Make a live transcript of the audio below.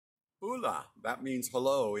Ula. That means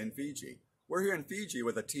hello in Fiji. We're here in Fiji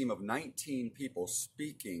with a team of 19 people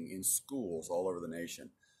speaking in schools all over the nation.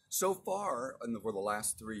 So far, for the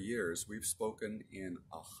last 3 years, we've spoken in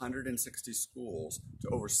 160 schools to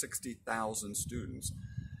over 60,000 students.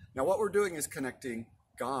 Now, what we're doing is connecting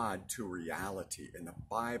God to reality and the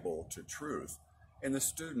Bible to truth. And the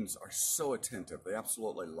students are so attentive. They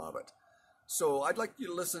absolutely love it. So I'd like you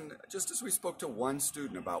to listen just as we spoke to one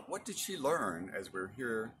student about what did she learn as we're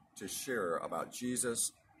here to share about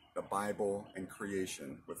Jesus, the Bible, and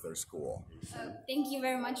creation with their school. Thank you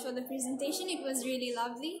very much for the presentation. It was really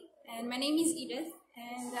lovely. And my name is Edith,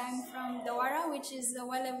 and I'm from Dawara, which is the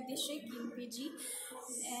Walev district in Fiji.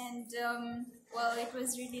 And well, it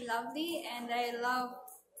was really lovely, and I love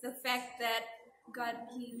the fact that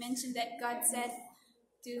he mentioned that God said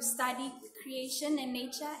to study creation and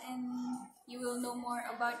nature, and you will know more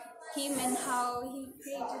about Him and how He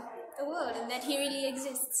created the world, and that He really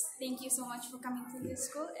exists. Thank you so much for coming to this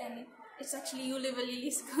school, and it's actually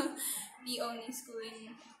Ulivalili School, the only school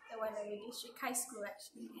in the Walev district, high school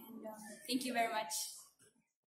actually, and thank you very much.